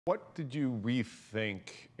What did you rethink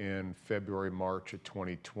in February, March of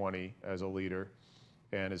 2020 as a leader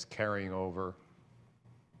and is carrying over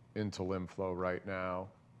into LimFlow right now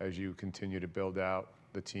as you continue to build out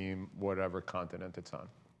the team, whatever continent it's on?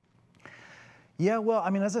 Yeah, well, I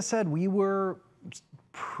mean, as I said, we were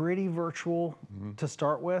pretty virtual to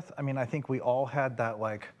start with. I mean, I think we all had that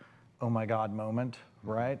like, oh my God moment,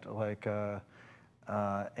 right? Like,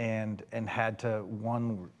 and had to,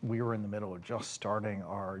 we were in the middle of just starting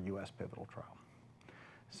our US pivotal trial.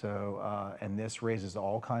 So, and this raises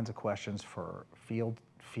all kinds of questions for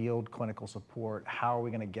field clinical support. How are we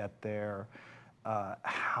gonna get there?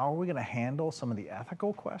 How are we gonna handle some of the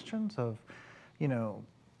ethical questions of, you know,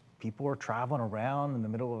 people are traveling around in the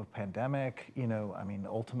middle of a pandemic, you know, I mean,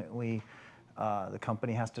 ultimately, the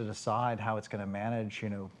company has to decide how it's gonna manage, you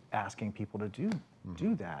know, asking people to do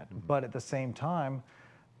that. But at the same time,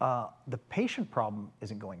 the patient problem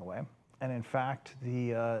isn't going away. And in fact,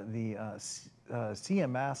 the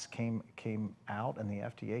CMS came out and the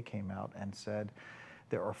FDA came out and said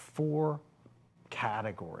there are 4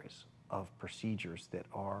 categories of procedures that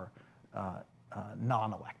are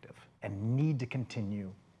non-elective and need to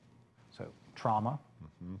continue. So trauma,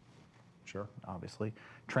 Sure. obviously,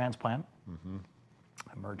 transplant,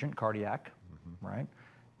 emergent cardiac, right,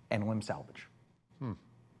 and limb salvage.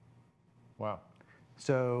 Wow.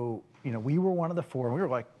 So, you know, we were one of the 4, and we were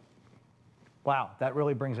like, wow, that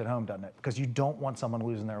really brings it home, doesn't it? Because you don't want someone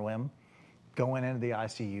losing their limb, going into the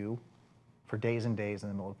ICU for days and days in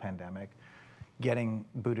the middle of the pandemic, getting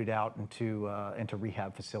booted out into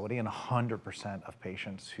rehab facility, and 100% of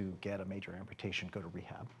patients who get a major amputation go to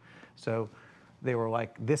rehab. So they were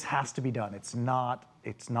like, this has to be done. It's not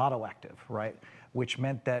elective, right? Which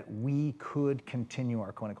meant that we could continue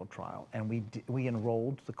our clinical trial. And we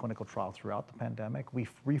enrolled the clinical trial throughout the pandemic. We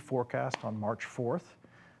reforecast on March 4th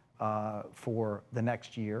for the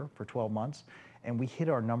next year, for 12 months. And we hit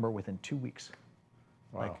our number within 2 weeks.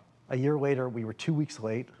 Wow. Like, a year later, we were 2 weeks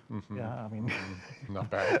late. Yeah, I mean, not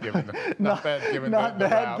bad given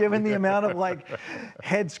given the amount of like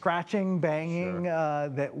head scratching, banging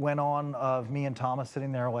that went on of me and Thomas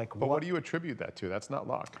sitting there like. But what do you attribute that to? That's not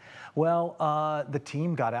luck. Well, the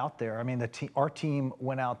team got out there. I mean, our team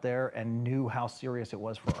went out there and knew how serious it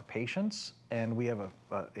was for our patients. And we have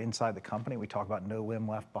inside the company, we talk about no limb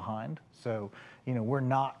left behind. So, you know, we're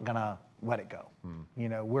not gonna let it go. You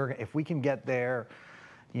know, if we can get there.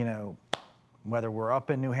 You know, whether we're up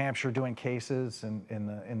in New Hampshire doing cases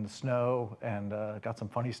in the snow and got some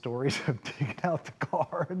funny stories of digging out the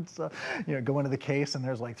car and you know, going to the case and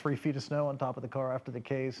there's like 3 feet of snow on top of the car after the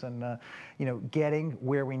case and you know, getting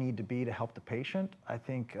where we need to be to help the patient, I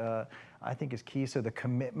think is key. So the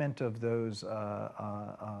commitment of those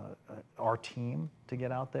our team to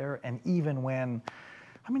get out there, and even when,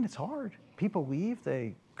 I mean, it's hard. People leave,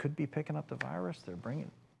 they could be picking up the virus, they're bringing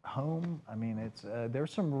it home. I mean, it's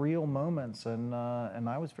there's some real moments, and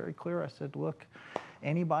I was very clear. I said, look,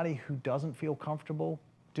 anybody who doesn't feel comfortable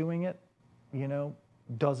doing it, you know,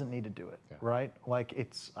 doesn't need to do it, right? Like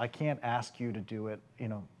I can't ask you to do it. You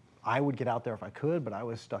know, I would get out there if I could, but I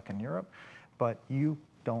was stuck in Europe. But you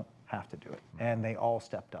don't have to do it, and they all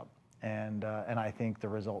stepped up, and I think the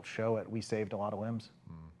results show it. We saved a lot of limbs,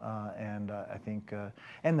 and I think,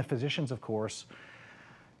 and the physicians, of course,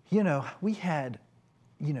 you know, we had.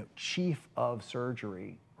 You know, chief of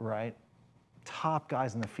surgery, right? Top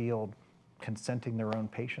guys in the field consenting their own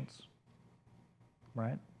patients,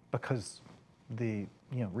 right? Because the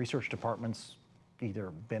research department's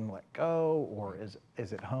either been let go or is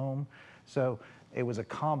at home. So it was a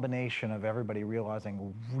combination of everybody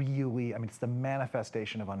realizing really, I mean, it's the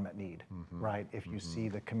manifestation of unmet need, right? If you see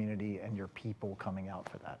the community and your people coming out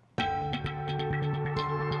for that.